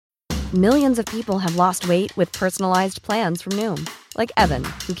Millions of people have lost weight with personalized plans from Noom. Like Evan,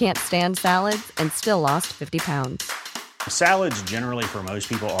 who can't stand salads and still lost 50 pounds. Salads generally for most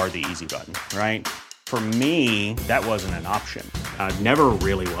people are the easy button, right? For me, that wasn't an option. I never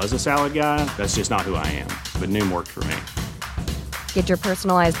really was a salad guy. That's just not who I am. But Noom worked for me. Get your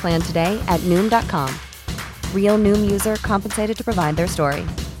personalized plan today at Noom.com. Real Noom user compensated to provide their story.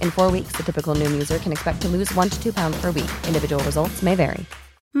 In 4 weeks, the typical Noom user can expect to lose 1 to 2 pounds per week. Individual results may vary.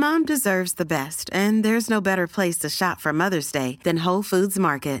 Mom deserves the best, and there's no better place to shop for Mother's Day than Whole Foods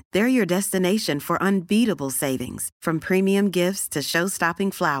Market. They're your destination for unbeatable savings, from premium gifts to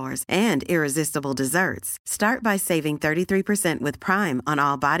show-stopping flowers and irresistible desserts. Start by saving 33% with Prime on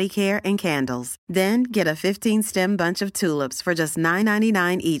all body care and candles. Then get a 15-stem bunch of tulips for just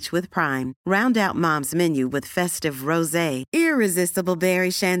 $9.99 each with Prime. Round out Mom's menu with festive rosé, irresistible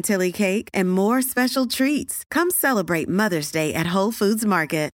berry chantilly cake, and more special treats. Come celebrate Mother's Day at Whole Foods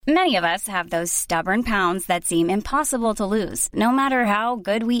Market. Many of us have those stubborn pounds that seem impossible to lose, no matter how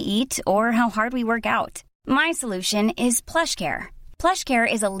good we eat or how hard we work out. My solution is PlushCare. PlushCare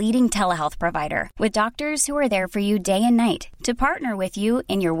is a leading telehealth provider with doctors who are there for you day and night to partner with you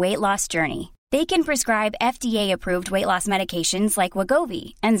in your weight loss journey. They can prescribe FDA-approved weight loss medications like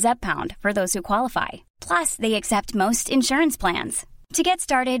Wegovy and Zepbound for those who qualify. Plus, they accept most insurance plans. To get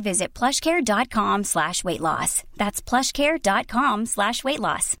started, visit plushcare.com/weightloss. That's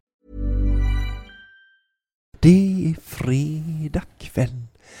plushcare.com/weightloss. Det är fredag kväll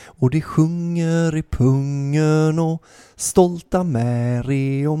och det sjunger i pungen och stolta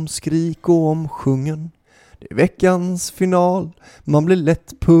Mary om skrik och om sjungen. Det är veckans final, man blir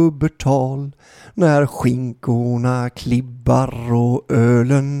lätt pubertal när skinkorna klibbar och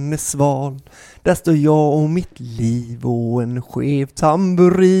ölen är sval. Där står jag och mitt liv och en skev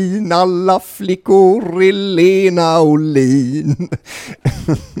tamburin, alla flickor i Lena Olin.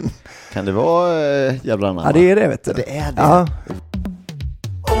 Kan det vara jävla namn? Ja, det är det, vet du. Det är det. Ja.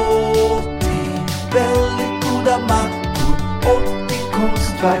 Väldigt goda mackor, 80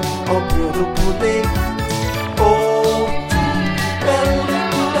 konstverk av bröd och pudding. 80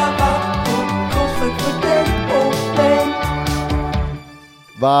 väldigt goda mackor, konstverk för dig och mig.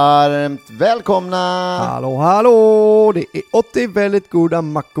 Varmt välkomna! Hallå, hallå! Det är 80 väldigt goda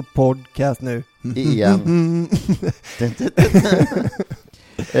mackor podcast nu. Igen.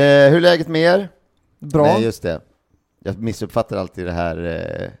 Hur är läget med er? Bra. Nej, just det. Jag missuppfattar alltid det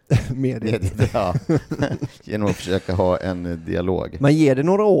här mediet. Ja. Genom att försöka ha en dialog. Man ger det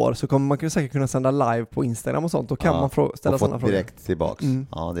några år så kommer man säkert kunna sända live på Instagram och sånt. Då kan man ställa sådana frågor. Direkt tillbaks.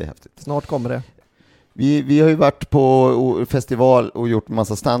 Ja, det är häftigt. Snart kommer det. Vi har ju varit på festival och gjort en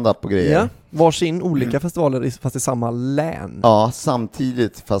massa stand-up och grejer. Ja, varsin olika festivaler fast i samma län. Ja,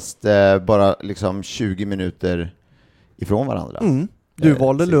 samtidigt fast bara liksom 20 minuter ifrån varandra. Du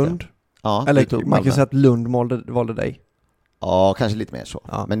valde Lund. Ja, eller man kan säga att Lund valde dig. Ja, kanske lite mer så.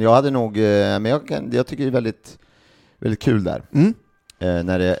 Ja. Men jag hade nog, jag tycker det är väldigt, väldigt kul där.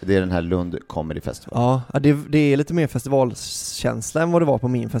 När det är den här Lund Comedy Festival. Ja, det är lite mer festivalkänsla än vad det var på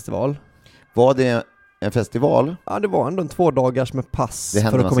min festival. Var det en festival? Ja, det var ändå en 2 dagars med pass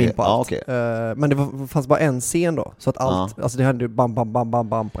för att komma in på allt. Okay. Men det fanns bara en scen då. Så att allt, alltså det hände ju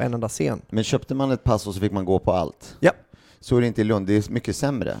bam på en enda scen. Men köpte man ett pass och så fick man gå på allt? Ja. Så är det inte i Lund, det är mycket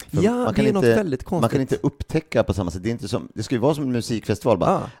sämre. Ja, man det är något väldigt konstigt. Man kan inte upptäcka på samma sätt. Det ska ju vara som en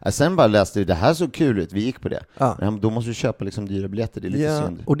musikfestival. Sen bara läste vi, det här så kul ut, vi gick på det. Men då måste du köpa liksom dyra biljetter, det är lite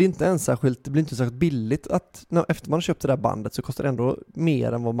synd. Och det är inte ens särskilt, det blir inte särskilt billigt att efter man köpt det där bandet så kostar det ändå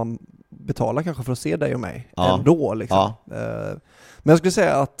mer än vad man betalar kanske för att se dig och mig. Ändå liksom. Men jag skulle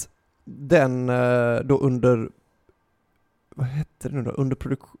säga att den då under vad hette det nu då? Under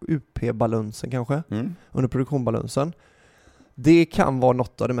UP-balansen kanske? Under produktionbalansen. Det kan vara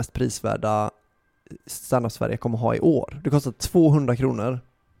något av det mest prisvärda stand-up Sverige kommer ha i år. Det kostar 200 kronor.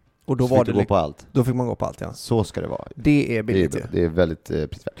 Och då var det gå på allt. Då fick man gå på allt, ja. Så ska det vara. Det är billigt. Det är väldigt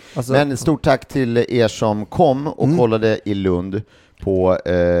prisvärt. Alltså, men stort tack till er som kom och kollade i Lund på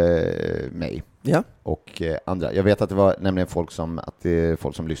mig. Ja. Och andra. Jag vet att det var nämligen folk som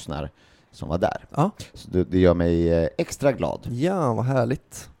lyssnar som var där. Ja. Så det gör mig extra glad. Ja, vad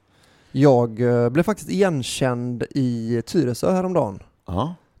härligt. Jag blev faktiskt igenkänd i Tyresö häromdagen.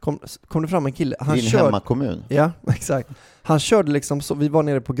 Ja. Kom det fram en kille. Din hemmakommun. Ja, exakt. Han körde liksom, så vi var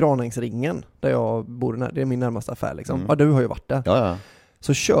nere på Granängsringen där jag bor, det är min närmaste affär liksom. Ja, du har ju varit där. Ja.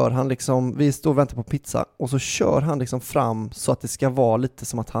 Så kör han liksom, vi står och väntar på pizza och så kör han liksom fram så att det ska vara lite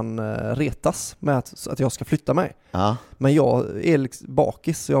som att han retas med att jag ska flytta mig. Ja. Men jag är liksom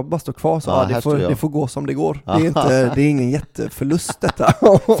bakis så jag bara står kvar så det får gå som det går. Ja. Det är ingen jätteförlust detta.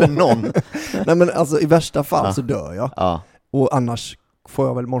 För någon. Nej, men alltså i värsta fall så dör jag. Ja. Och annars får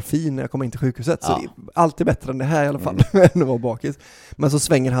jag väl morfin när jag kommer in till sjukhuset. Så det är alltid bättre än det här i alla fall, än att vara bakis. Men så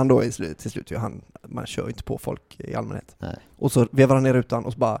svänger han då till slut. Man kör ju inte på folk i allmänhet. Nej. Och så vevar han ner rutan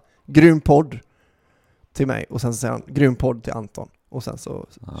och så bara, grym podd till mig. Och sen så säger han, grym podd till Anton. Och sen så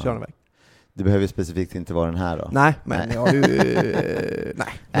kör han iväg. Det behöver specifikt inte vara den här då. Nej, men nej.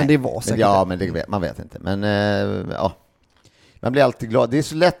 Men det var säkert. Ja, men man vet inte. Men ja. Man blir alltid glad. Det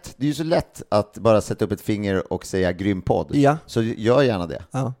är ju så lätt att bara sätta upp ett finger och säga grym podd. Ja. Så gör gärna det.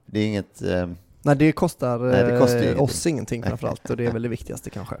 Ja. Det är inget... Nej, det kostar ingenting. oss ingenting framförallt. Och det är väl det viktigaste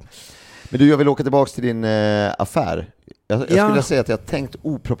kanske. Men du, jag vill åka tillbaka till din affär. Jag skulle säga att jag har tänkt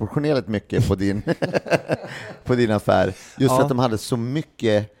oproportionerligt mycket på din, på din affär. Just för att de hade så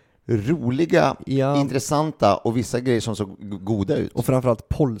mycket roliga, intressanta och vissa grejer som såg goda ut. Och framförallt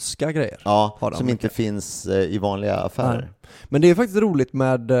polska grejer. Ja, som inte finns i vanliga affärer. Nej. Men det är faktiskt roligt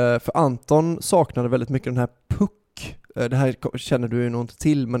för Anton saknade väldigt mycket den här puck. Det här känner du ju nog inte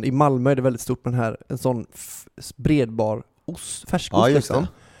till, men i Malmö är det väldigt stort med en sån bredbar färskost liksom.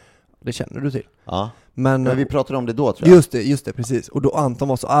 Det känner du till. Ja. Men vi pratade om det då, tror jag. Just det, precis. Och då Anton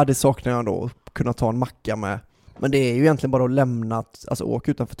var så, det saknar jag då, att kunna ta en macka med. Men det är ju egentligen bara att lämna, alltså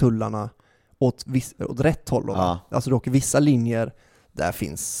åka utanför tullarna åt rätt håll då. Ja. Alltså du åker vissa linjer, där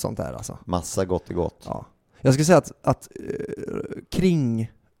finns sånt där alltså. Massa gott är gott. Ja. Jag ska säga att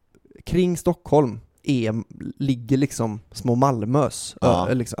kring Stockholm ligger liksom små Malmös.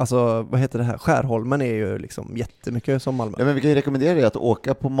 Liksom, alltså vad heter det här? Skärholmen är ju liksom jättemycket som Malmö. Ja, men vi kan ju rekommendera dig att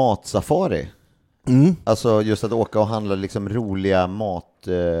åka på matsafari. Alltså just att åka och handla liksom roliga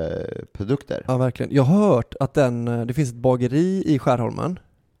matprodukter. Ja, verkligen. Jag har hört att det finns ett bageri i Skärholmen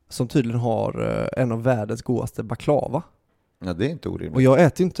som tydligen har en av världens godaste baklava. Ja, det är inte orimligt. Och jag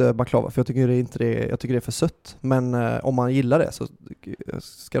äter inte baklava för jag tycker det är för sött. Men om man gillar det så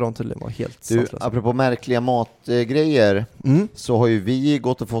ska de tydligen vara helt sanslösa. Apropå märkliga matgrejer så har ju vi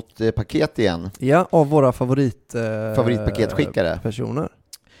gått och fått paket igen. Ja, av våra favoritpaketskickare. Personer.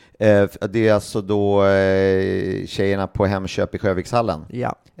 Det är alltså då tjejerna på Hemköp i Sjövikshallen.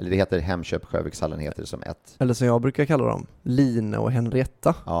 Ja. Eller det heter Hemköp i Sjövikshallen heter det som ett. Eller som jag brukar kalla dem, Line och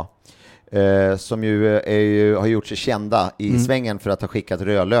Henrietta. Ja. Som ju har gjort sig kända i svängen för att ha skickat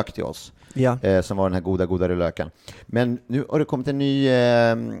rödlök till oss. Ja. Som var den här goda rödlöken. Men nu har det kommit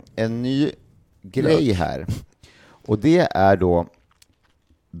en ny grej här. Och det är då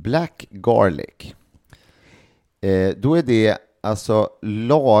Black Garlic. Då är det alltså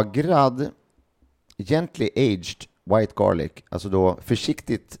lagrad, gently aged white garlic. Alltså då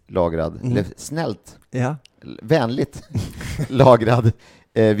försiktigt lagrad, eller snällt, vänligt lagrad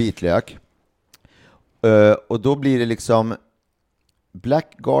vitlök. Och då blir det liksom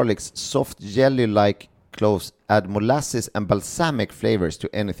black garlic's soft jelly-like cloves add molasses and balsamic flavors to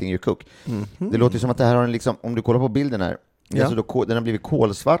anything you cook. Det låter som att det här har en liksom, om du kollar på bilden här, alltså då, den har blivit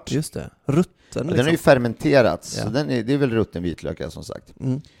kolsvart. Just det, rutten liksom. Den har ju fermenterats, så det är väl rutten vitlök som sagt.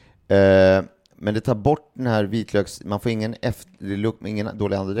 Men det tar bort den här vitlöks, man får ingen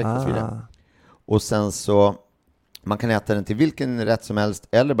dålig andedräkt och så vidare. Och sen så man kan äta den till vilken rätt som helst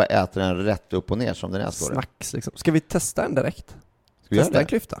eller bara äta den rätt upp och ner som den är. Snacks liksom. Ska vi testa en direkt? Ska vi testa en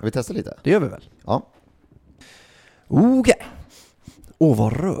klyfta? Ska vi testa lite? Det gör vi väl? Ja. Okej.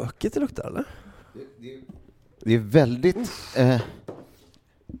 Vad rökigt det luktar, eller? Det är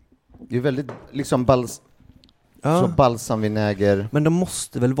väldigt liksom så balsamvinäger. Men de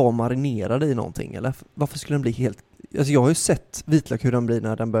måste väl vara marinerade i någonting, eller? Varför skulle den bli helt... Alltså jag har ju sett vitlök hur den blir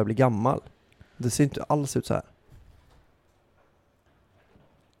när den börjar bli gammal. Det ser inte alls ut så här.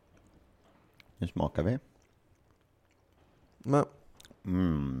 Nu smakar vi. Men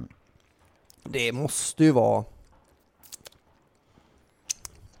det måste ju vara...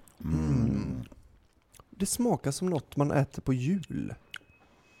 Det smakar som något man äter på jul.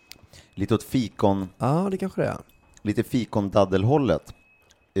 Lite åt fikon. Ja, det kanske det är. Lite fikondaddelhållet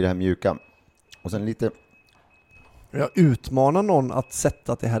i det här mjuka. Och sen lite... Jag utmanar någon att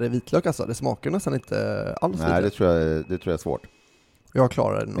sätta att det här är vitlök alltså. Det smakar nästan inte alls. Nej, det tror jag är svårt. Jag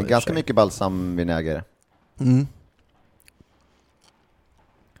klarar det nog. Det är ganska mycket balsamvinäger.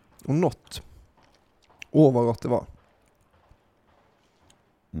 Och något. Vad gott det var.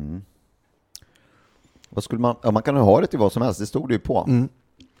 Vad skulle man kan ju ha det till vad som helst. Det stod det ju på.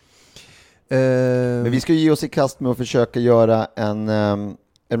 Men vi ska ge oss i kast med att försöka göra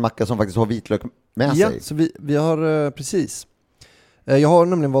en macka som faktiskt har vitlök med sig. Ja, så vi har precis. Jag har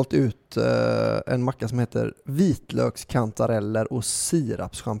nämligen valt ut en macka som heter vitlökskantareller och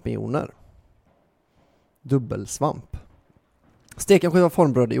sirapschampinjoner. Dubbelsvamp. Stek en skiva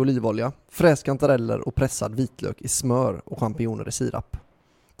formbröd i olivolja, fräs kantareller och pressad vitlök i smör och champinjoner i sirap.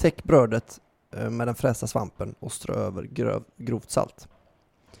 Täck brödet med den frästa svampen och strö över grovt salt.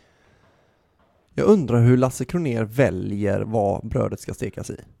 Jag undrar hur Lasse Kronér väljer vad brödet ska stekas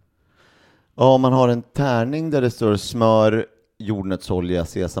i. Ja, man har en tärning där det står smör, jordnötsolja,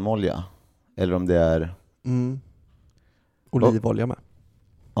 sesamolja. Eller om det är... Olivolja med.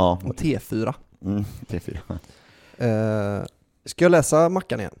 Ja. Och T4. T4. Ska jag läsa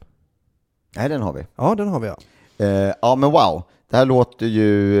mackan igen? Nej, den har vi. Ja, den har vi, ja. Ja, men wow. Det här låter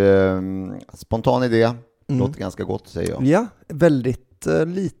ju spontan idé. Låter ganska gott, säger jag. Ja, väldigt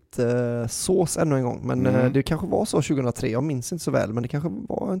lite sås ännu en gång. Men det kanske var så 2003. Jag minns inte så väl, men det kanske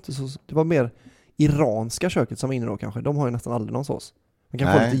var inte så. Det var mer iranska köket som var inne då kanske. De har ju nästan aldrig någon sås. Man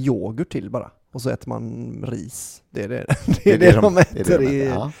kan få lite yoghurt till bara. Och så äter man ris. Det är det de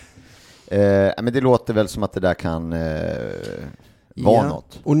äter. Men det låter väl som att det där kan vara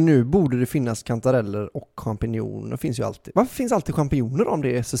något. Och nu borde det finnas kantareller och champinjoner. Finns ju alltid. Varför finns alltid champinjoner om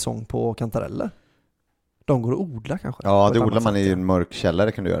det är säsong på kantareller? De går att odla kanske. Ja, det odlar man i en mörk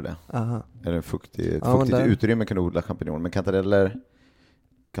källare, kan du göra det. Aha. Eller ett fuktigt utrymme kan du odla champinjoner. Men kantareller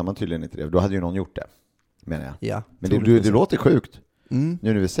kan man tydligen inte det. Då hade ju någon gjort det, menar jag. Ja, men det låter sjukt. Nu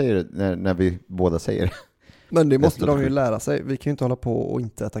när vi säger det, när vi båda säger det. Men det måste de ju lära sig. Vi kan ju inte hålla på och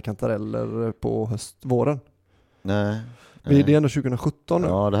inte äta kantareller på våren. Nej. Det är ändå 2017 nu.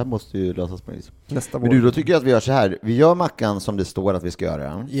 Ja, det här måste ju lösas på vis. Nästa vår. Men då tycker jag att vi gör så här. Vi gör mackan som det står att vi ska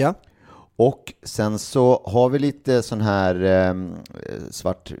göra. Ja. Och sen så har vi lite sån här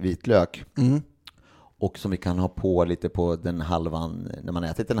svart vitlök. Och som vi kan ha på lite på den halvan. När man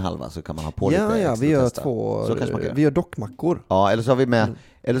ätit en halva så kan man ha på lite extra. Ja, vi gör två. Vi gör dockmackor. Ja, eller så har vi med,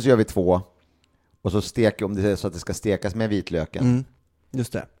 eller så gör vi två. Och så steker, om det är så att det ska stekas med vitlöken.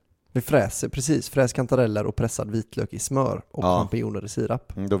 Just det. Vi fräs kantareller och pressad vitlök i smör och champinjoner i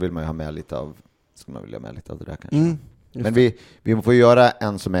sirap. Då vill man ju ha med lite av, ska man vilja ha med lite av det där kanske. Men vi får göra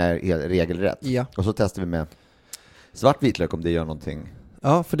en som är regelrätt. Ja. Och så testar vi med svart vitlök om det gör någonting.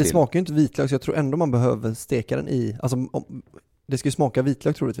 Ja, för det smakar ju inte vitlök, så jag tror ändå man behöver steka den i. Alltså, det ska ju smaka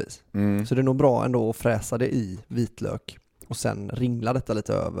vitlök troligtvis. Så det är nog bra ändå att fräsa det i vitlök och sen ringla detta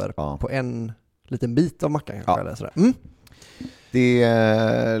lite över på en liten bit av mackan kanske. Eller sådär.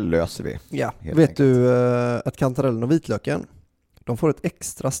 Det löser vi. Ja, vet du att kantarellen och vitlöken, de får ett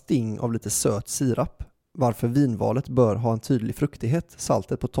extra sting av lite söt sirap, varför vinvalet bör ha en tydlig fruktighet.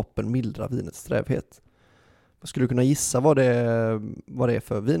 Saltet på toppen mildrar vinets strävhet. Skulle du kunna gissa vad det är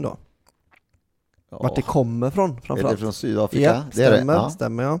för vin då? Vart det kommer från framförallt? Är det från Sydafrika? Ja,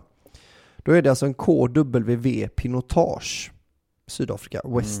 stämmer, ja. Då är det alltså en KWV Pinotage, Sydafrika,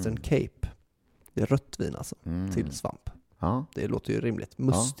 Western Cape. Det är rött vin alltså, till svamp. Ja. Det låter ju rimligt,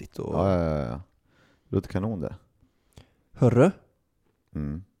 mustigt. Och... Ja. Det låter kanon det. Hörru?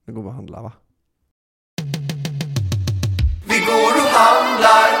 Det går att handla, va? Vi går och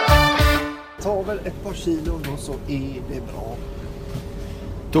handlar. Ta väl ett par kilo och så är det bra.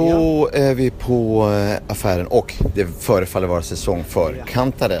 Då är vi på affären och det förefaller vara säsong för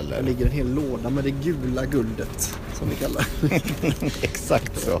kantareller. Det ligger en hel låda med det gula guldet, som vi kallar det.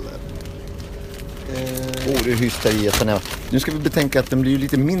 Exakt så. Det hystar i ettan. Nu ska vi betänka att den blir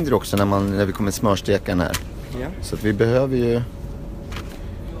lite mindre också när vi kommer smörsteka den här. Ja. Så att vi behöver ju...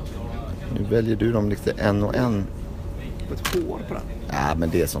 Nu väljer du dem lite en och en. Ett hår på den. Ja, men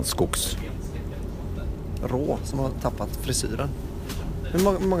det är sån skogs. Rå som har tappat frisyren.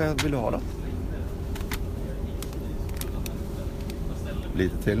 Hur många vill du ha då?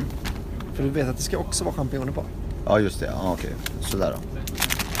 Lite till. För du vet att det ska också vara champinjoner på. Ja, just det. Ja, okej. Sådär då.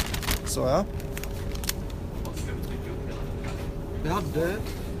 Så ja. Vi hade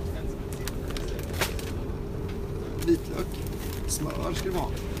vitlök, smör ska det vara.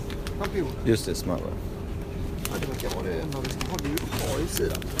 Champinjoner. Just det, smör. Ja, det verkar vara det enda vi ska ha. Du har ju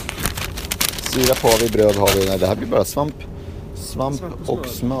sirap. Sirap har vi, bröd har vi. Nej, det här blir bara svamp och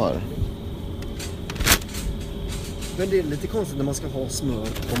smör. Men det är lite konstigt när man ska ha smör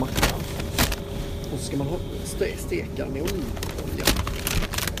på mackan. Och så ska man steka med olivolja.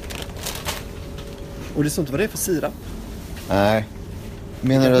 Och det är sånt vad det är för sirap. Nej.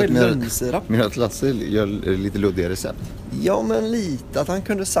 Menar du att Lasse gör lite luddiga recept? Ja, men lite. Att han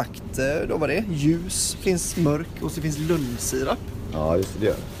kunde sagt, då var det ljus, finns mörk och så finns lönnsirap. Ja, just det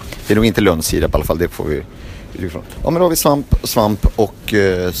gör det. Det är nog inte lönnsirap i alla fall, det får vi ifrån. Ja, men då har vi svamp och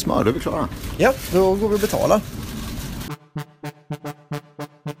smör, då är vi klara. Ja, då går vi och betalar.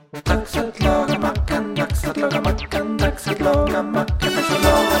 Dags att laga mackan, dags att laga mackan, dags att laga mackan, dags att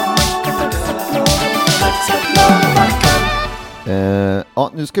laga mackan, dags att laga mackan.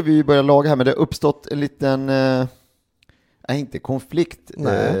 Ja, nu ska vi börja laga här, men det har uppstått en liten, inte konflikt,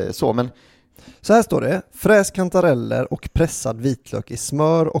 men... Så här står det, fräs kantareller och pressad vitlök i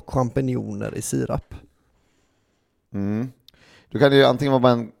smör och champinjoner i sirap. Då kan det ju antingen vara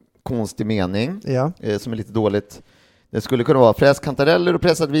bara en konstig mening Ja. Som är lite dåligt. Det skulle kunna vara fräs kantareller och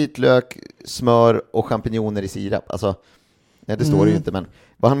pressad vitlök, smör och champinjoner i sirap. Alltså, nej, det står det ju inte, men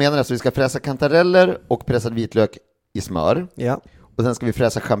vad han menar är att vi ska fräsa kantareller och pressad vitlök i smör. Ja. Och sen ska vi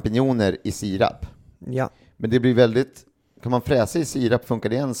fräsa champinjoner i sirap. Ja. Men det blir väldigt... Kan man fräsa i sirap, funkar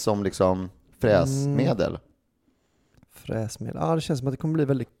det ens som liksom fräsmedel? Fräsmedel. Ja, det känns som att det kommer bli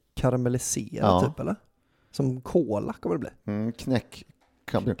väldigt karamelliserat typ, eller? Som kola kommer det bli. Knäck.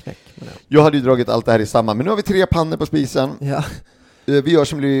 Knäck, men ja. Jag hade ju dragit allt det här i samma, men nu har vi 3 pannor på spisen. Ja. Vi gör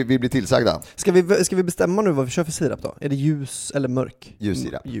som vi blir tillsagda. Ska vi bestämma nu vad vi kör för sirap då? Är det ljus eller mörk? Ljus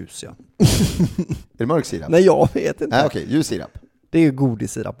sirap. Ljus, ja. Är det mörk sirap? Nej, jag vet inte. Nej, okej, ljus sirap. Det är ju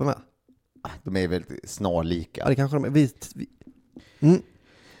godissirapen med. De är väldigt snarlika. Ja, det kanske de är.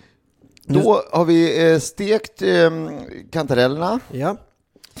 Då har vi stekt kantarellerna. Ja.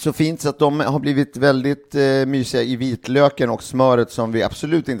 Så fint så att de har blivit väldigt mysiga i vitlöken och smöret som vi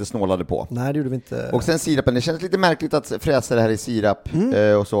absolut inte snålade på. Nej, det gjorde vi inte. Och sen sirapen, det känns lite märkligt att fräsa det här i sirap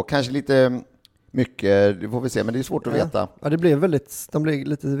och så. Kanske lite mycket, det får vi se, men det är svårt att veta. Ja, det blev väldigt,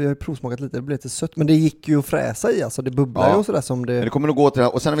 vi har provsmakat lite, det blev lite sött. Men det gick ju att fräsa i, alltså det bubblar ju och sådär som det... Men det kommer nog gå till det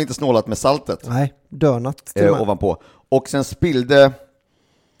här. Och sen har vi inte snålat med saltet. Nej, dönat till och med. Ovanpå. Och sen spillde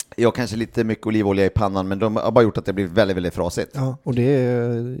jag kanske lite mycket olivolja i pannan, men de har bara gjort att det blir väldigt, väldigt frasigt. Ja, och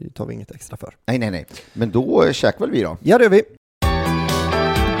det tar vi inget extra för. Nej. Men då käkar väl vi då? Ja, det gör vi.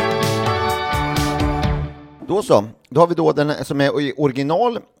 Då så. Då har vi då den som är i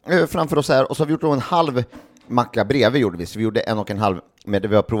original framför oss här. Och så har vi gjort då en halv macka bredvid gjorde vi. Så vi gjorde 1,5 med det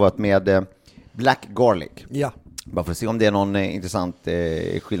vi har provat med black garlic. Ja. Bara för att se om det är någon intressant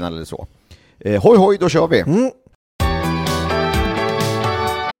skillnad eller så. Hoj, då kör vi.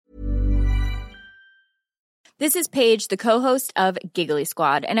 This is Paige, the co-host of Giggly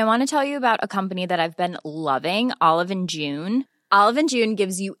Squad, and I want to tell you about a company that I've been loving, Olive & June. Olive & June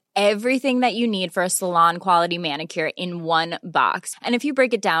gives you everything that you need for a salon-quality manicure in one box. And if you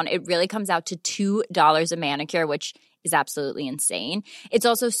break it down, it really comes out to $2 a manicure, which is absolutely insane. It's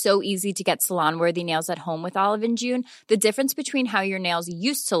also so easy to get salon-worthy nails at home with Olive & June. The difference between how your nails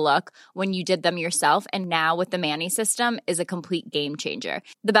used to look when you did them yourself and now with the Mani system is a complete game changer.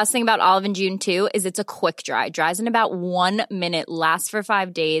 The best thing about Olive & June, too, is it's a quick dry. Dries in about 1 minute, lasts for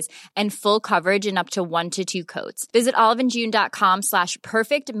 5 days, and full coverage in up to 1 to 2 coats. Visit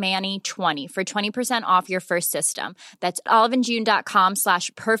oliveandjune.com/perfectmani20 for 20% off your first system. That's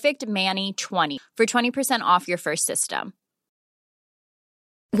oliveandjune.com/perfectmani20 for 20% off your first system.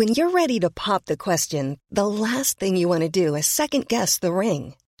 When you're ready to pop the question, the last thing you want to do is second-guess the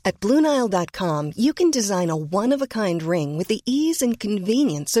ring. At BlueNile.com, you can design a one-of-a-kind ring with the ease and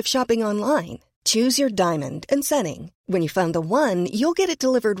convenience of shopping online. Choose your diamond and setting. When you find the one, you'll get it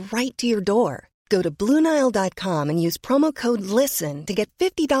delivered right to your door. Go to BlueNile.com and use promo code LISTEN to get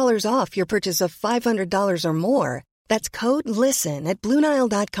 $50 off your purchase of $500 or more. That's code LISTEN at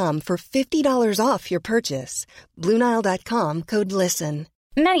BlueNile.com for $50 off your purchase. BlueNile.com, code LISTEN.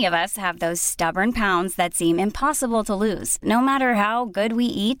 Many of us have those stubborn pounds that seem impossible to lose, no matter how good we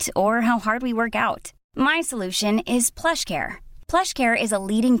eat or how hard we work out. My solution is PlushCare. PlushCare is a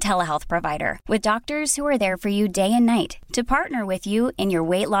leading telehealth provider with doctors who are there for you day and night to partner with you in your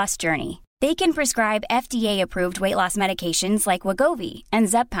weight loss journey. They can prescribe FDA-approved weight loss medications like Wegovy and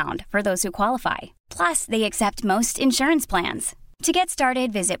Zepbound for those who qualify. Plus, they accept most insurance plans. To get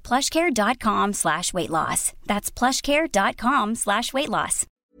started, visit plushcare.com/weightloss. That's plushcare.com/weightloss.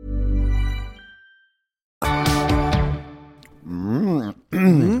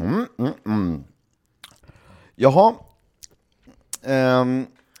 Jaha.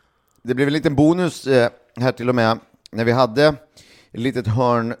 Det blev en liten bonus här till och med. När vi hade ett litet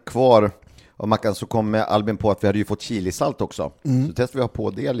hörn kvar av mackan så kom Albin på att vi hade ju fått chilisalt också. Så testade vi ha på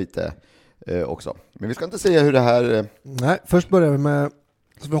det lite också. Men vi ska inte säga hur det här... Nej, först börjar vi med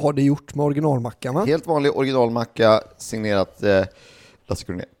så vi har det gjort med originalmackan, va? Helt vanlig originalmacka signerat Lasse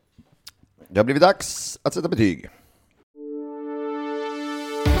Kronér. Det har blivit dags att sätta betyg.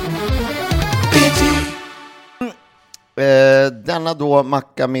 Denna då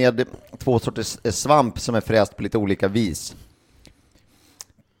macka med 2 sorters svamp som är fräst på lite olika vis.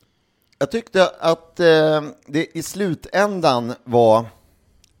 Jag tyckte att det i slutändan var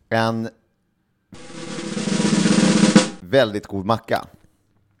en väldigt god macka.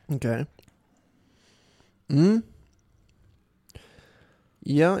 Okej.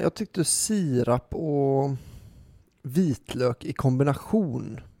 Ja, jag tyckte sirap och vitlök i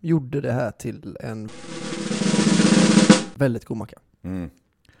kombination gjorde det här till en väldigt god macka.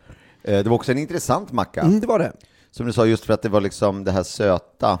 Det var också en intressant macka. Det var det. Som du sa, just för att det var liksom det här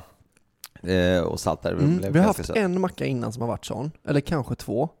söta och saltade. Vi har haft en macka innan som har varit sån. Eller kanske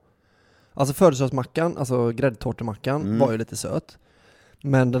 2. Alltså födelsedagsmackan, alltså gräddtårtemackan var ju lite söt.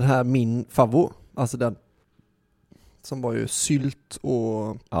 Men den här min favvo, alltså den som var ju sylt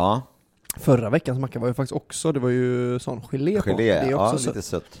och förra veckans macka var ju faktiskt också, det var ju sån gelé på. Det är också lite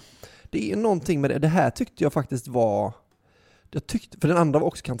sött. Det är någonting med det. Det här tyckte jag faktiskt var, för den andra var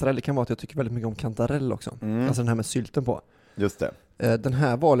också kantarell. Det kan vara att jag tycker väldigt mycket om kantarell också. Alltså den här med sylten på. Just det. Den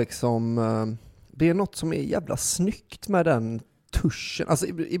här var liksom, det är något som är jävla snyggt med den tuschen. Alltså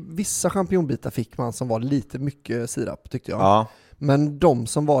i vissa champinjonbitar fick man som var lite mycket sirap tyckte jag. Ja. Men de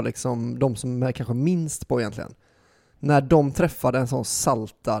som var liksom, de som är kanske minst på egentligen. När de träffade en sån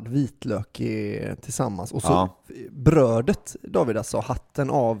saltad vitlök tillsammans. Och så brödet, David, alltså hatten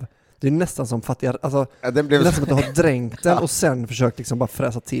av. Det är nästan som fattiga, alltså den blev nästan att du har dränkt den och sen försökt liksom bara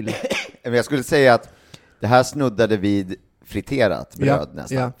fräsa till. Men jag skulle säga att det här snuddade vid friterat bröd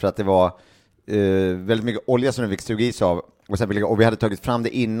nästan. För att det var väldigt mycket olja som den fick suga i sig av. Och vi hade tagit fram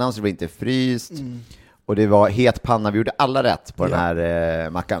det innan så det var inte fryst. Och det var het panna. Vi gjorde alla rätt på den här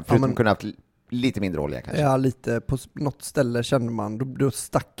mackan. Förutom kunde haft lite mindre olja kanske. Ja, lite. På något ställe kände man, då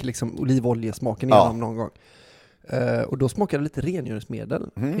stack liksom olivoljesmaken igenom någon gång. Och då smakade det lite rengöringsmedel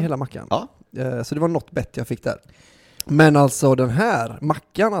i hela mackan. Ja. Så det var något bett jag fick där. Men alltså den här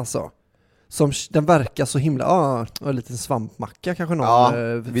mackan alltså, som den verkar så himla, en liten svampmacka kanske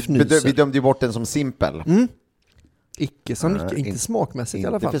någon vi dömde ju bort den som simpel. Icke som inte smakmässigt i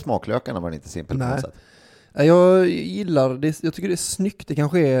alla fall. Inte för smaklökarna var den inte simpel på något sätt. Jag gillar det, jag tycker det är snyggt. Det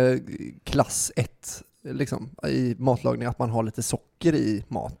kanske är klass 1 liksom, i matlagning att man har lite socker i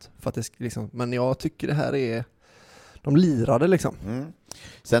mat. För att det, liksom, men jag tycker det här är, de lirade liksom.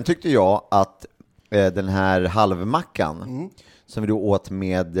 Sen tyckte jag att den här halvmackan som vi då åt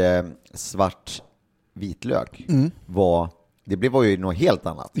med svart vitlök var ju något helt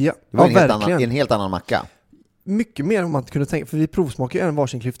annat. Ja. Det var en helt annan macka. Mycket mer om man kunde tänka, för vi provsmakade ju en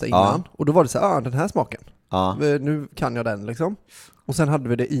varsin klyfta innan och då var det så här, den här smaken. Nu kan jag den liksom. Och sen hade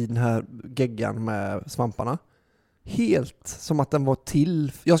vi det i den här geggan med svamparna. Helt som att den var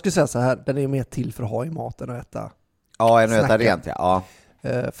till, jag skulle säga så här, den är mer till för att ha i maten och äta. Ja, än att äta rent,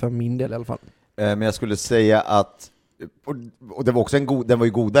 för min del i alla fall. Men jag skulle säga att, och det var också den var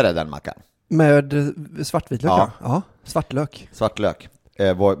ju godare den mackan. Med svartvitlök, ja. Svartlök.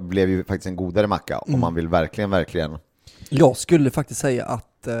 Blev ju faktiskt en godare macka om man vill verkligen. Jag skulle faktiskt säga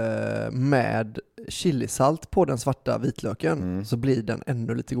att med chilisalt på den svarta vitlöken så blir den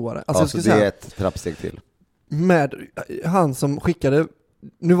ännu lite godare. Alltså, så det är ett trappsteg till. Med han som skickade,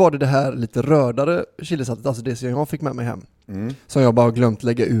 nu var det här lite rödare chilisaltet, alltså det som jag fick med mig hem. Som jag bara glömt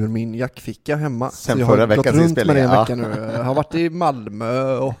lägga ur min jackficka hemma. Sen så jag förra har gått runt med det en vecka nu. Jag har varit i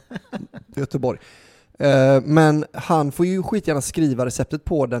Malmö och Göteborg. Men han får ju skitgärna skriva receptet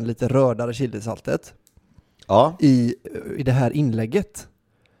på den lite rödare chilisaltet i det här inlägget.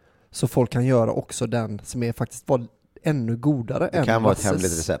 Så folk kan göra också den som är faktiskt var ännu godare. Det kan vara ett hemligt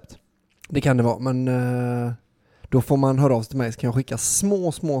recept. Det kan det vara, men då får man höra av sig till mig så kan jag skicka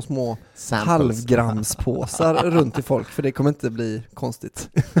små halvgramspåsar runt till folk, för det kommer inte bli konstigt.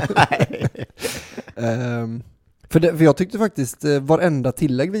 För jag tyckte faktiskt varenda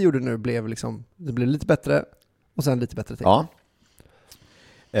tillägg vi gjorde nu blev liksom, det blev lite bättre och sen lite bättre till. Ja.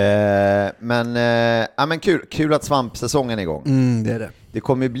 Men kul att svampsäsongen är igång. Det är det. Det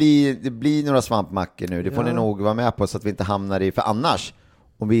kommer bli några svampmackor nu. Det får ni nog vara med på så att vi inte hamnar i, för annars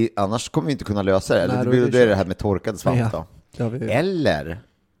kommer vi inte kunna lösa det. Eller det är det här med torkad svamp då. Eller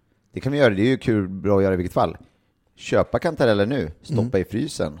det kan vi göra, det är ju kul, bra att göra i vilket fall. Köpa kantareller nu, stoppa i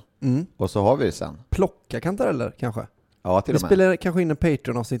frysen. Och så har vi det sen. Plocka kantareller kanske. Ja, till och med. Vi spelar kanske in en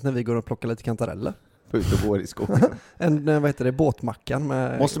Patreon-avsnitt när vi går och plockar lite kantareller. Ut och går i skogen. Båtmackan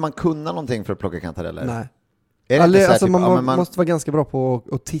med... Måste man kunna någonting för att plocka kantareller? Nej. Alltså man måste vara ganska bra på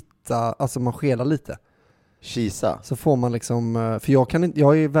att titta, alltså man skelar lite. Kisa. Så får man liksom, för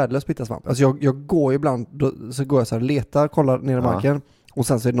jag är värdelös på att hitta svamp. Alltså jag går ibland, så går jag så här, letar, kollar ner i marken och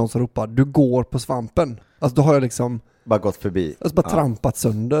sen så är det någon som ropar, du går på svampen. Alltså då har jag liksom bara gått förbi. Alltså bara trampat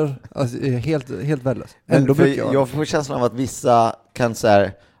sönder. Alltså helt värdelös. Ändå jag får känslan av att vissa kan så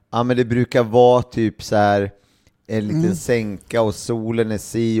här, men det brukar vara typ så här en liten sänka och solen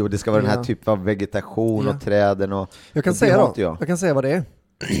är och det ska vara den här typen av vegetation och träden och jag kan säga vad det är.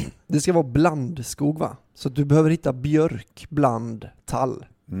 Det ska vara blandskog, va? Så du behöver hitta björk bland tall.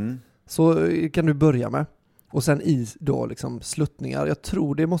 Så kan du börja med. Och sen i då liksom sluttningar. Jag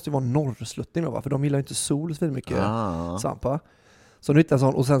tror det måste vara norrsluttning då, va? För de gillar inte sol så mycket svampa. Så du hittar en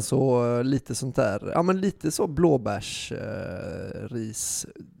sån och sen så lite sånt där. Ja, men lite så blåbärsris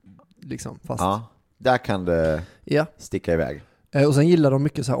liksom fast. Ja, där kan det sticka iväg. Och sen gillar de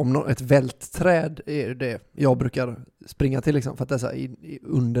mycket så här, om ett vältträd är det jag brukar springa till liksom, för att det är så här,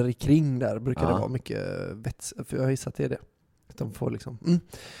 under i kring där brukar det vara mycket vets, för jag har gissat det är det. Att de får liksom,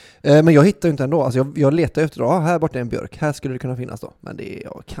 men jag hittar ju inte ändå, alltså jag letar efter, här borta är en björk, här skulle det kunna finnas då, men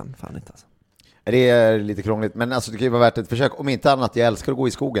jag kan fan inte alltså. Det är lite krångligt, men alltså det kan ju vara värt ett försök. Om inte annat, jag älskar att gå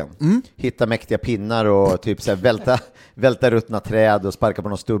i skogen. Hitta mäktiga pinnar och typ så här, välta ruttna träd och sparka på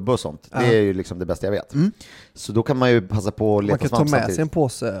någon stubbe och sånt. Det är ju liksom det bästa jag vet. Så då kan man ju passa på att leta svamp. Man kan ta med sig en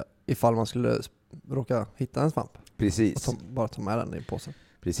påse ifall man skulle råka hitta en svamp. Precis. Och bara ta med den i påsen.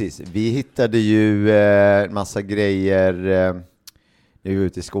 Precis. Vi hittade ju en massa grejer när vi var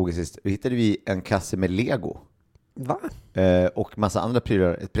ute i skogen sist. Vi hittade en kasse med Lego. Va? Och massa andra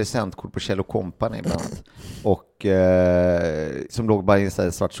prylar, ett presentkort på Kjell & Company bland annat. Och som låg bara i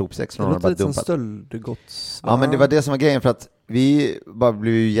en svart sopsäck som någon hade bara dumpat. Som stöldgods. Ja, men det var det som var grejen, för att vi bara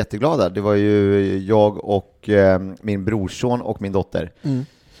blev ju jätteglada. Det var ju jag och min brorson och min dotter.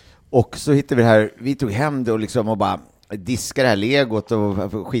 Och så hittade vi det här, vi tog hem det och liksom och bara diskade det här legot och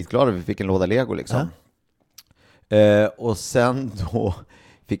var skitglada att vi fick en låda Lego liksom. Och sen då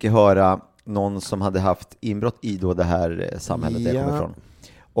fick jag höra någon som hade haft inbrott i då det här samhället där jag kommer ifrån.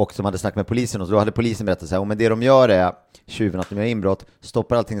 Och som hade snackat med polisen, och då hade polisen berättat så här, men det de gör är tjuven att de gör inbrott,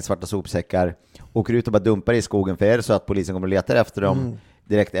 stoppar allting i svarta sopsäckar, åker ut och bara dumpar i skogen, för är det så att polisen kommer och letar efter dem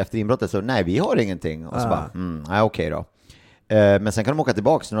direkt efter inbrottet, så nej, vi har ingenting. Och så bara, nej, okej då. Men sen kan de åka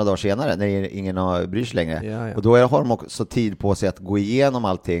tillbaka några dagar senare när ingen bryr sig längre. Och då har de också tid på sig att gå igenom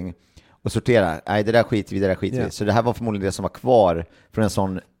allting och sortera. Nej, det där skiter vi. Så det här var förmodligen det som var kvar från en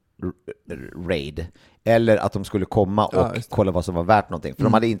sån raid. Eller att de skulle komma och kolla vad som var värt någonting. För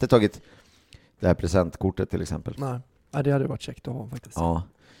de hade inte tagit det här presentkortet till exempel. Nej, det hade varit käckt att ha faktiskt. Ja,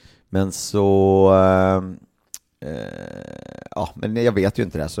 men så... men jag vet ju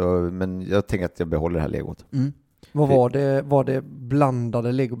inte det. Men jag tänker att jag behåller det här legot. Vad var det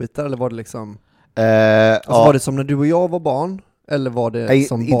blandade legobitar eller var det liksom... var det som när du och jag var barn? Eller var det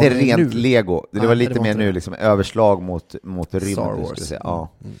som inte rent Lego. Det var lite mer nu liksom överslag mot rymden. Star Wars. Skulle säga.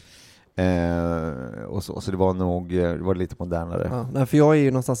 Och så det var lite modernare. Nej, för jag är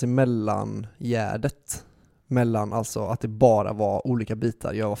ju någonstans i mellangärdet. Mellan alltså att det bara var olika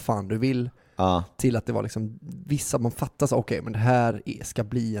bitar, gör vad fan du vill. Till att det var liksom vissa, man fattar så okej, men det här ska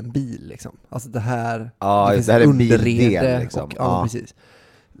bli en bil liksom. Alltså det här det här är en bildel liksom. Precis.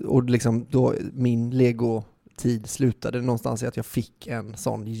 Och liksom då min Lego-tid slutade någonstans i att jag fick en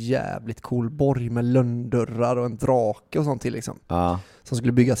sån jävligt cool borg med lönndörrar och en drake och sånt till liksom. Som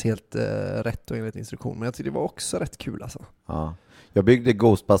skulle byggas helt rätt och enligt instruktion. Men jag tyckte det var också rätt kul alltså. Jag byggde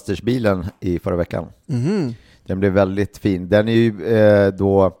Ghostbusters-bilen i förra veckan. Den blev väldigt fin. Den är ju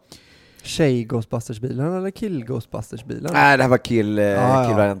då... Tjej-Ghostbusters-bilen eller kill-Ghostbusters-bilen? Nej, det här var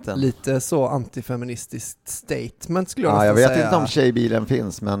kill-varianten. Lite så antifeministiskt statement skulle jag jag vet säga. inte om tjejbilen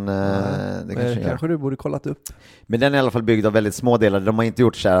finns, men det kanske du borde kollat upp. Men den är i alla fall byggd av väldigt små delar. De har inte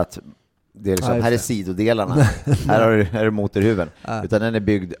gjort så här att det är liksom, här är sidodelarna, här är motorhuven. Utan den är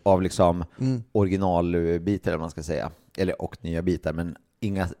byggd av liksom originalbitar, eller man ska säga. Och nya bitar, men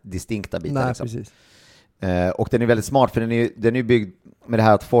inga distinkta bitar. Nej, liksom. Precis. Och den är väldigt smart, för den är byggd med det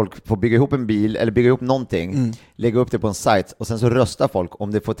här att folk får bygga ihop en bil eller bygga ihop någonting, lägga upp det på en sajt och sen så röstar folk.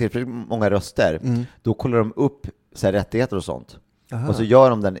 Om det får tillräckligt många röster, då kollar de upp så här rättigheter och sånt. Och så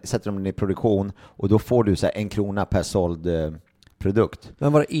sätter de den i produktion, och då får du så här 1 krona per såld produkt.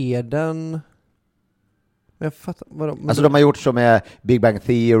 Men vad är den? Jag fattar, alltså de har gjort som med Big Bang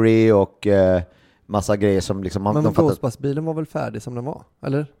Theory och massa grejer som liksom... Men Ghostbusters-bilen var väl färdig som den var,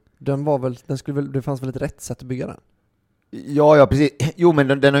 eller? Det fanns väl ett rätt sätt att bygga den? Ja, precis. Jo, men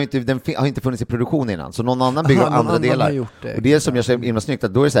den har inte funnits i produktion innan. Så någon annan bygger andra delar. Och det som jag säger himla snyggt,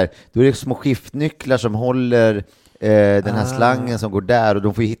 att då är det små skiftnycklar som håller den här slangen som går där, och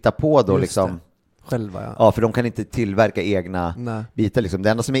de får ju hitta på då liksom. Själva, ja, för de kan inte tillverka egna bitar liksom. Det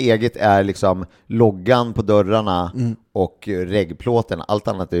enda som är eget är liksom loggan på dörrarna och reggplåten. Allt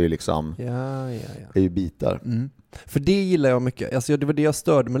annat är ju liksom är ju bitar. För det gillar jag mycket. Alltså det var det jag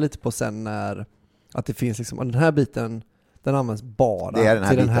störde mig lite på sen, när att det finns liksom, den här biten, den används bara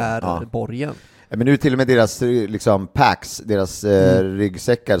till den här borgen. Men nu till och med deras liksom packs, deras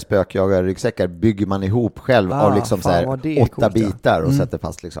ryggsäckar, spökjagar-ryggsäckar bygger man ihop själv av liksom så här 8 bitar och sätter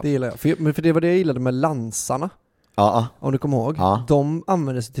fast liksom. Det gillar jag. För det var det jag gillade med lansarna. Om du kommer ihåg. De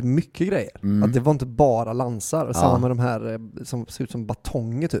använde sig till mycket grejer. Att det var inte bara lansar. Samma med de här som ser ut som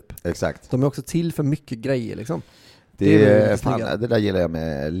batonger typ. Exakt. De är också till för mycket grejer liksom. Det där gillar jag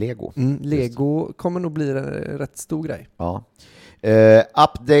med Lego. Lego kommer nog bli en rätt stor grej. Ja.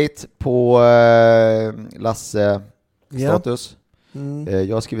 Update på Lasse status.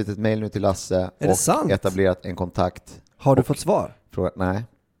 Jag har skrivit ett mejl nu till Lasse och etablerat en kontakt. Har du fått svar? Nej.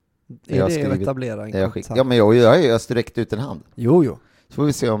 Är det etablera en kontakt? Ja, men jag har sträckt ut en hand. Jo. Så får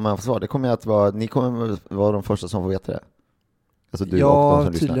vi se om man får svar. Det kommer att vara, ni kommer vara de första som får veta det. Alltså du ja, och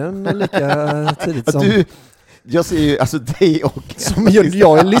de som tydligen lyssnar. Lika tidigt som... Jag ser ju alltså dig och... Som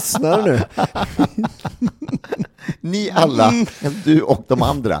jag är lyssnare nu. Ni alla, du och de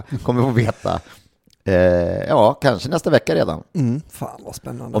andra, kommer få veta. Kanske nästa vecka redan. Fan vad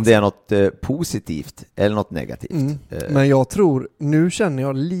spännande. Om det är något positivt eller något negativt. Men jag tror, nu känner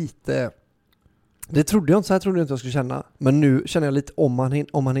jag lite... Det trodde jag inte, så här trodde jag inte jag skulle känna. Men nu känner jag lite, om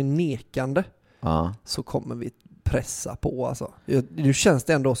han är nekande så kommer vi pressa på alltså. Nu känns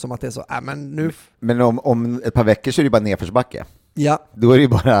det ändå som att det är så, Men om ett par veckor så är det bara nedförsbacke. Ja. Då är det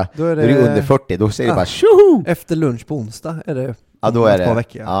bara då är det under 40, då säger det bara tjoho! Efter lunch på onsdag är det då är det. Ett par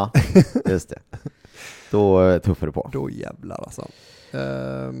veckor. Ja, just det. Då tuffar du på. Då jävlar alltså.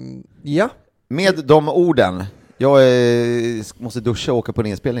 Ja. Med de orden, jag måste duscha och åka på en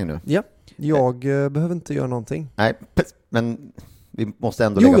inspelning nu. Ja, jag behöver inte göra någonting. Nej, men vi måste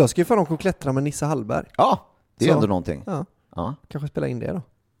ändå jag ska ju fan åka och klättra med Nisse Hallberg. Ja, det är ju ändå någonting. Ja. Kanske spela in det då.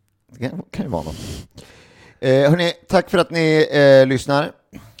 Det kan ju vara något. Hörrni, tack för att ni lyssnar,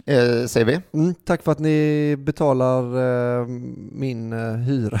 säger vi. Tack för att ni betalar min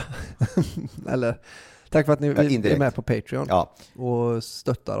hyra. Eller tack för att ni är med på Patreon och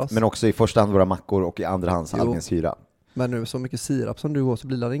stöttar oss. Men också i första hand våra mackor och i andra hand Albins hyra. Men nu så mycket sirap som du går så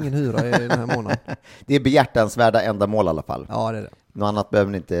blir det ingen hyra i den här månaden. Det är behjärtansvärda ändamål i alla fall. Ja, det är det. Något annat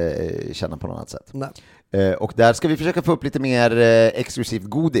behöver ni inte känna på något annat sätt. Nej. Och där ska vi försöka få upp lite mer exklusivt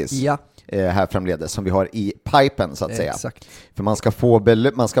godis här framledes som vi har i pipen så att säga. Exakt. För man ska få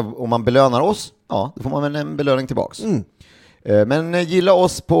om man belönar oss, då får man väl en belöning tillbaks. Men gilla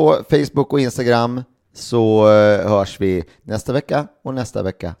oss på Facebook och Instagram så hörs vi nästa vecka och nästa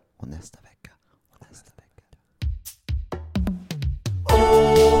vecka och nästa vecka.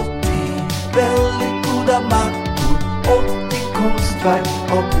 Väldigt goda mackor, 80 konstverk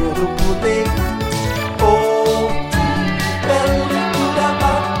av bröd och pudding. 80 väldigt goda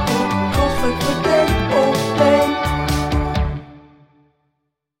mackor, konstverk för dig och dig.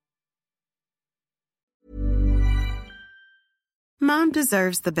 Mom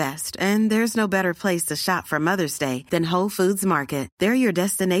deserves the best, and there's no better place to shop for Mother's Day than Whole Foods Market. They're your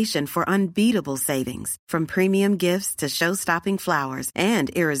destination for unbeatable savings, from premium gifts to show-stopping flowers and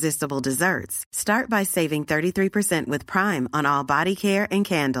irresistible desserts. Start by saving 33% with Prime on all body care and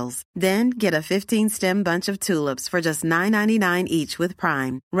candles. Then get a 15-stem bunch of tulips for just $9.99 each with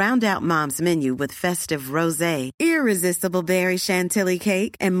Prime. Round out Mom's menu with festive rosé, irresistible berry chantilly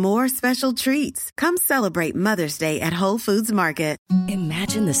cake, and more special treats. Come celebrate Mother's Day at Whole Foods Market.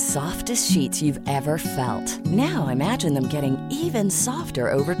 Imagine the softest sheets you've ever felt. Now imagine them getting even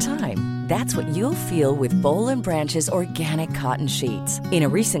softer over time. That's what you'll feel with Boll & Branch's organic cotton sheets. In a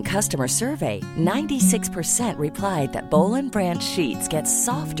recent customer survey, 96% replied that Boll & Branch sheets get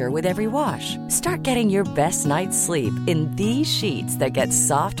softer with every wash. Start getting your best night's sleep in these sheets that get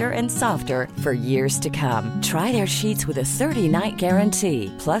softer and softer for years to come. Try their sheets with a 30-night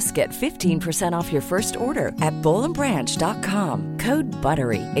guarantee. Plus, get 15% off your first order at bollandbranch.com. Code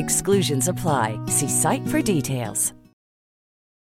BUTTERY. Exclusions apply. See site for details.